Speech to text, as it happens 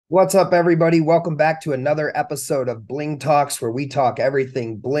What's up, everybody? Welcome back to another episode of Bling Talks, where we talk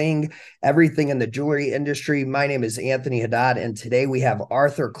everything bling, everything in the jewelry industry. My name is Anthony Haddad, and today we have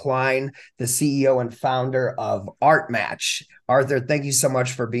Arthur Klein, the CEO and founder of Art Match. Arthur, thank you so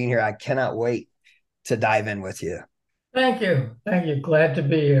much for being here. I cannot wait to dive in with you. Thank you. Thank you. Glad to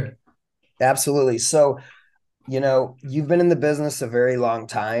be here. Absolutely. So, you've been in the business a very long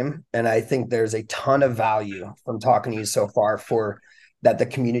time, and I think there's a ton of value from talking to you so far for that the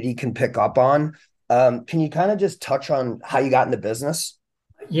community can pick up on. Can you kind of just touch on how you got in the business?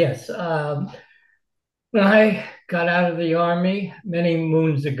 Yes. When I got out of the Army many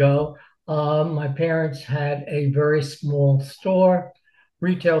moons ago, my parents had a very small store,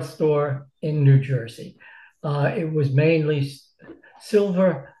 retail store in New Jersey. It was mainly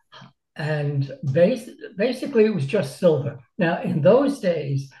silver and basically it was just silver. Now, in those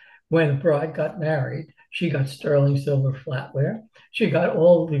days, when a bride got married, she got sterling silver flatware. She got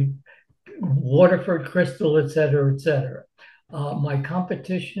all the Waterford Crystal, et cetera, et cetera. My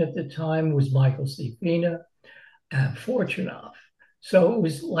competition at the time was Michael C. Fina and Fortunoff. So it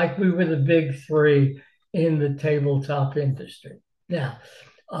was like we were the big three in the tabletop industry. Now,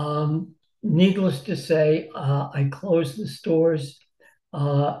 needless to say, I closed the stores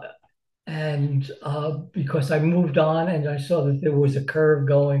uh, and because I moved on and I saw that there was a curve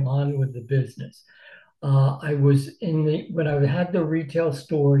going on with the business. I was in the when I had the retail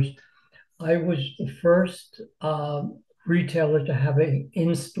stores. I was the first retailer to have an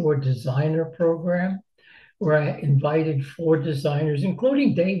in-store designer program where I invited four designers,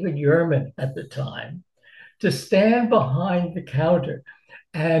 including David Yurman at the time, to stand behind the counter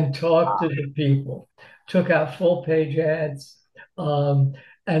and talk to the people. Took out full page ads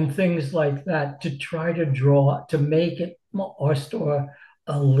and things like that to try to to make it our store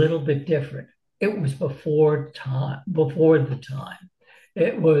a little bit different. It was before the time.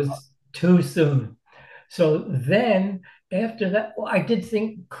 It was too soon. So then after that, well, I did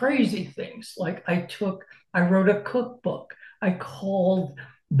think crazy things. Like I wrote a cookbook. I called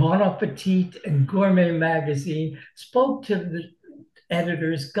Bon Appetit and Gourmet Magazine, spoke to the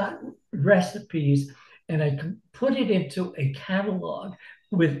editors, got recipes, and I could put it into a catalog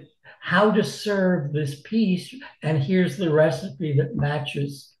with how to serve this piece. And here's the recipe that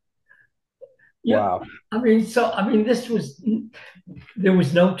matches. Yeah. Wow. This was there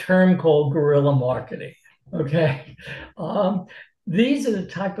was no term called guerrilla marketing. Okay. Um, these are the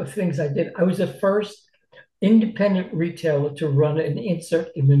type of things I did. I was the first independent retailer to run an insert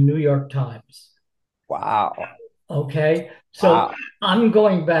in the New York Times. Wow. Okay. So Wow. I'm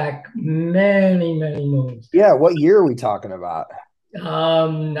going back many, many moons. Yeah. What year are we talking about?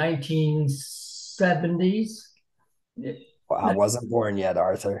 1970s. Well, I wasn't born yet,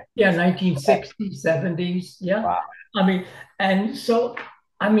 Arthur. Yeah, Okay. 1960s, 70s. Yeah. Wow. I mean, and so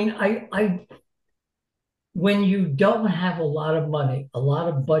I when you don't have a lot of money, a lot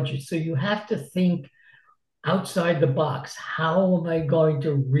of budget, so you have to think outside the box. How am I going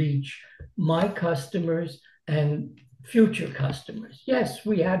to reach my customers and future customers? Yes,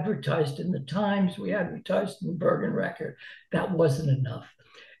 we advertised in the Times, we advertised in the Bergen Record. That wasn't enough.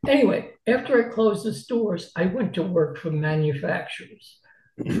 Anyway, after I closed the stores, I went to work for manufacturers.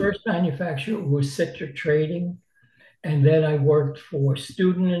 The first manufacturer was Citra Trading, and then I worked for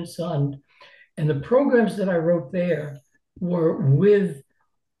Student and Son. And the programs that I wrote there were with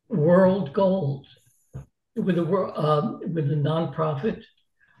World Gold, with the nonprofit,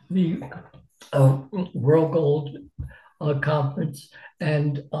 the World Gold conference,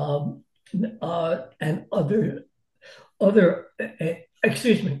 and other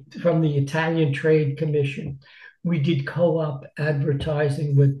excuse me, from the Italian Trade Commission. We did co-op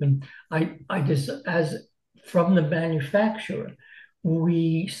advertising with them. I just as from the manufacturer,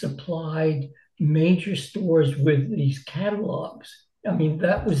 we supplied major stores with these catalogs. I mean,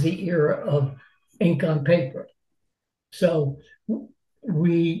 that was the era of ink on paper. So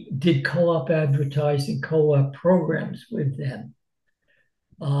we did co-op advertising, co-op programs with them.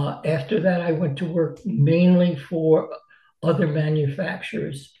 After that, I went to work mainly for other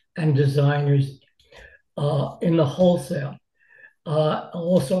manufacturers and designers in the wholesale.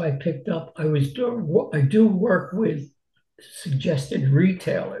 Also, I do work with suggested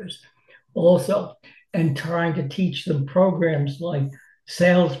retailers also, and trying to teach them programs like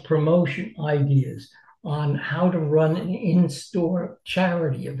sales promotion ideas on how to run an in-store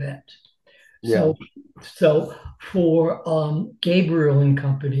charity event. Yeah. So, so for Gabriel and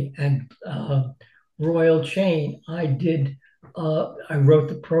Company and Royal Chain, I wrote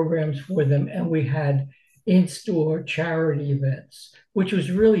the programs for them, and we had in-store charity events, which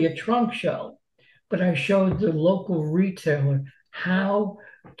was really a trunk show. But I showed the local retailer how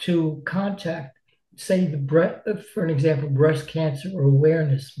to contact, say, for an example, Breast Cancer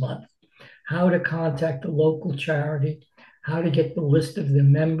Awareness Month, how to contact the local charity, how to get the list of the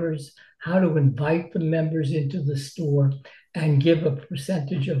members, how to invite the members into the store, and give a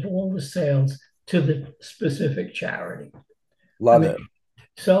percentage of all the sales to the specific charity. I Love mean, it.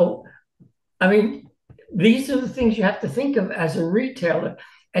 so, I mean, these are the things you have to think of as a retailer,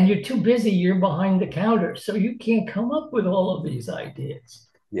 and you're too busy, you're behind the counter, so you can't come up with all of these ideas.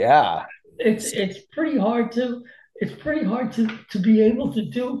 Yeah. It's pretty hard to be able to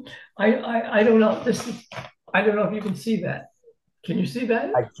do. I don't know. I don't know if you can see that. Can you see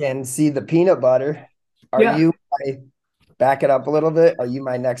that? I can see the peanut butter. Are Yeah, you back it up a little bit? Are you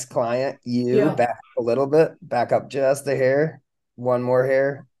my next client? You yeah. back up a little bit, back up just a hair, one more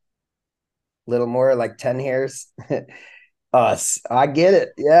hair, little more, like 10 hairs. Us. I get it.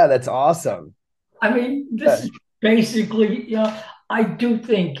 Yeah, that's awesome. I mean, this Yeah. is basically, I do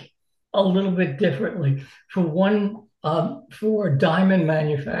think a little bit differently. For one, for a diamond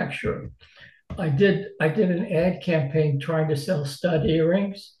manufacturer, I did an ad campaign trying to sell stud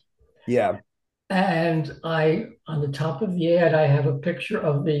earrings. Yeah. And on the top of the ad, I have a picture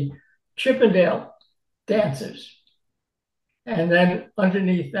of the Chippendale dancers. And then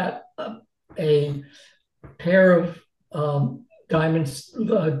underneath that, a pair of diamonds,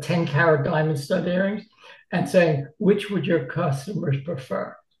 10 carat diamond stud earrings, and saying, which would your customers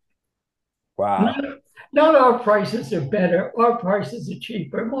prefer? Wow. Not, not our prices are better, our prices are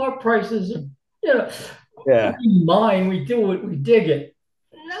cheaper, our prices are, you know, Yeah. mine, we do it, we dig it.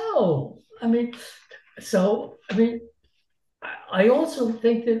 No, I mean, I mean, I also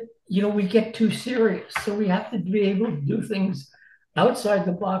think that, we get too serious. So we have to be able to do things outside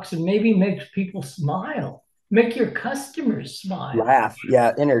the box and maybe make people smile, make your customers smile. Laugh.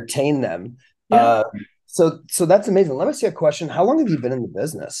 Yeah. Entertain them. Yeah. Uh, so that's amazing. Let me ask you a question. How long have you been in the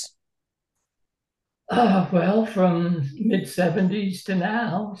business? Well, from mid 70s to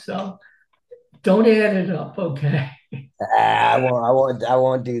now. So don't add it up. Okay. I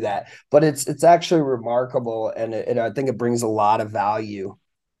won't do that. But it's actually remarkable, and I think it brings a lot of value.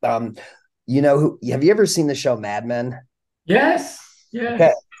 Um, have you ever seen the show Mad Men? Yes. Okay,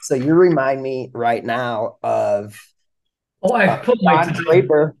 Yes. so you remind me right now of Oh, I've put my Don time.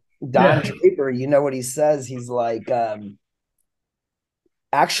 Draper. Don Yeah. Draper, you know what he says? He's like,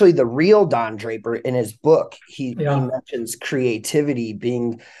 actually, the real Don Draper in his book, he Yeah. mentions creativity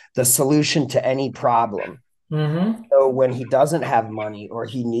being the solution to any problem. Mm-hmm. So when he doesn't have money or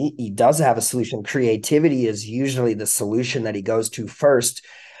he does have a solution, creativity is usually the solution that he goes to first.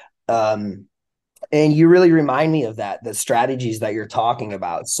 Um, and you really remind me of that, the strategies that you're talking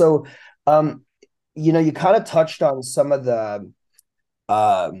about. So, um, you kind of touched on some of the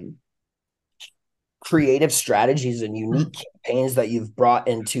um, creative strategies and unique campaigns that you've brought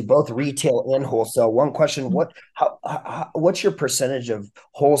into both retail and wholesale. One question: what's your percentage of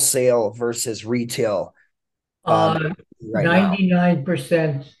wholesale versus retail Uh, right now?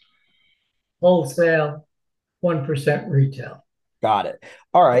 99% wholesale, 1% retail. Got it.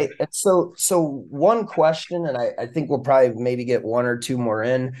 All right. And so one question, and I think we'll probably maybe get one or two more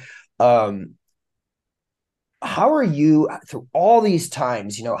in. Um, how are you through all these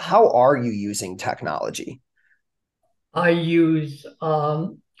times, how are you using technology? I use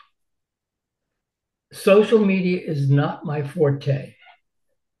social media is not my forte.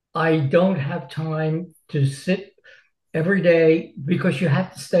 I don't have time to sit every day because you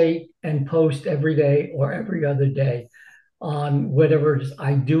have to stay and post every day or every other day on whatever it is.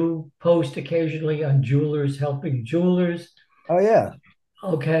 I do post occasionally on jewelers helping jewelers. Oh yeah.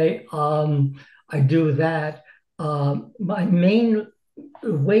 Okay. I do that. My main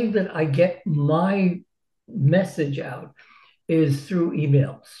way that I get my message out is through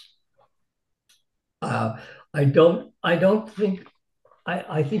emails. Uh, I don't think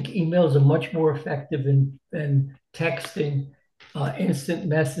I think emails are much more effective than texting, instant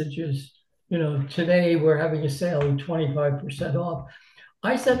messages. Today we're having a sale with 25% off.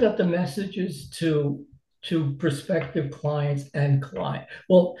 I send out the messages to prospective clients and client.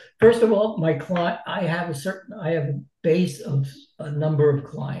 Well, first of all, my client, I have a base of a number of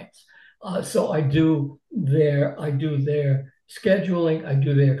clients. So I do their scheduling, I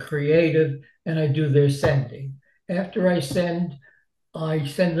do their creative, and I do their sending. After I send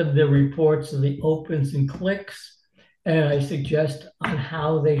them the reports of the opens and clicks, and I suggest on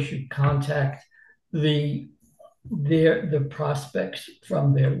how they should contact the the prospects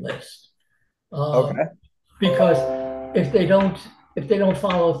from their list. Uh, Okay. because if they don't if they don't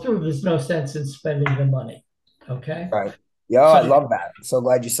follow through, there's no sense in spending the money. Okay. Right. Yeah, So I love that. So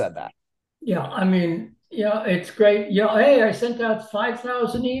glad you said that. yeah, I mean, It's great. Hey, I sent out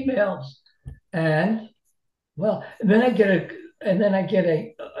 5,000 emails, and well, and then I get a, and then I get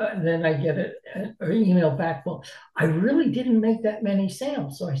a, then I get an email back. Well, I really didn't make that many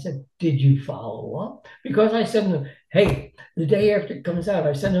sales. So I said, did you follow up? Because I send them, hey, the day after it comes out,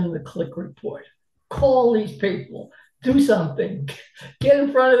 I send them the click report. Call these people, do something, get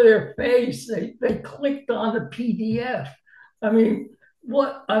in front of their face. They clicked on the PDF. I mean,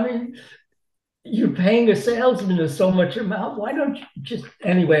 what? I mean, you're paying a salesman to so much amount. Why don't you just,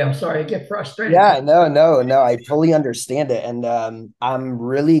 anyway, I'm sorry, I get frustrated. Yeah, no, I fully understand it. And I'm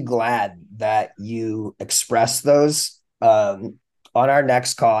really glad that you expressed those. On our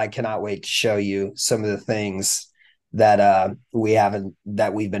next call, I cannot wait to show you some of the things that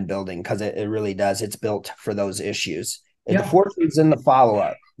we've been building because it really does. It's built for those issues. And the Yeah. fortune's in the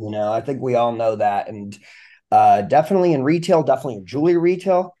follow-up. I think we all know that. And definitely in retail, definitely in jewelry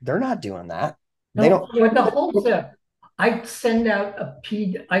retail, they're not doing that. They No, don't. with the wholesale, I send out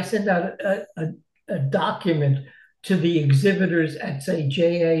a document to the exhibitors at, say,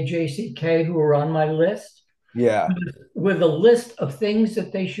 JAJCK who are on my list Yeah. with a list of things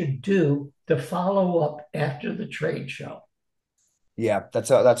that they should do to follow up after the trade show. Yeah,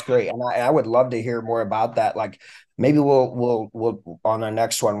 that's great, and I would love to hear more about that. Like maybe we'll on our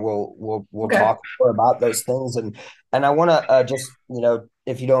next one we'll Okay. talk more about those things, and I want to just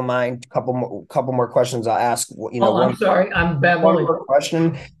if you don't mind, couple more questions I'll ask. Oh, I'm One sorry, I'm one babbling. more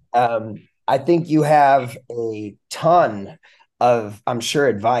question. I think you have a ton of, I'm sure,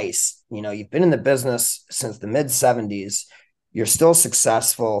 advice. You've been in the business since the mid 70s. You're still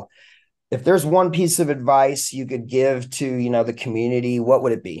successful. If there's one piece of advice you could give to, the community, what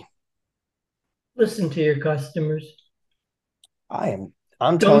would it be? Listen to your customers. I am,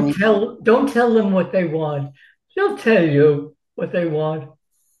 I'm telling you, Don't tell them what they want. They'll tell you what they want.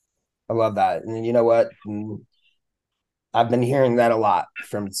 I love that. And you know what? I've been hearing that a lot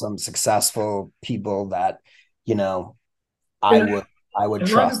from some successful people that, you know, You I know, would, I would a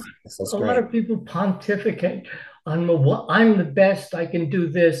lot of trust. That's a lot great. of people pontificate on I'm the best, I can do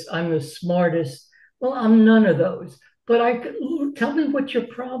this, I'm the smartest. Well, I'm none of those. But I could tell me what your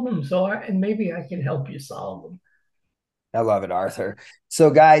problems are, and maybe I can help you solve them. I love it, Arthur. So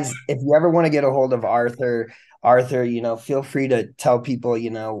guys, if you ever want to get a hold of Arthur, feel free to tell people,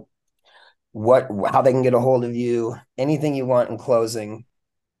 how they can get a hold of you, anything you want in closing.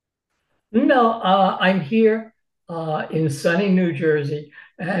 No, I'm here in sunny New Jersey,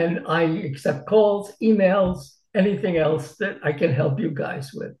 and I accept calls, emails, anything else that I can help you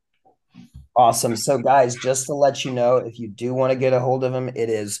guys with. Awesome. So, guys, just to let you know, if you do want to get a hold of him, it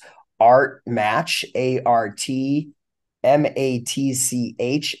is Art Match, ARTMATCH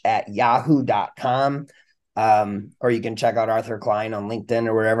at yahoo.com. Or you can check out Arthur Klein on LinkedIn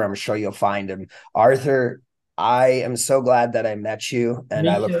or wherever. I'm sure you'll find him. Arthur, I am so glad that I met you, and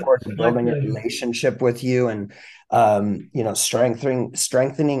I Me look too. forward to It's my building a pleasure. relationship with you and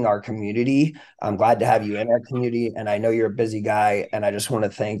strengthening our community. I'm glad to have you in our community, and I know you're a busy guy, and I just want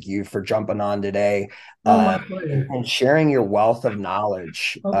to thank you for jumping on today Oh, my and pleasure. sharing your wealth of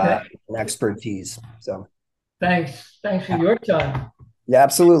knowledge Okay. and expertise. So, Thanks. Thanks for your time. yeah,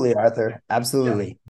 absolutely, Arthur. Yeah. Absolutely.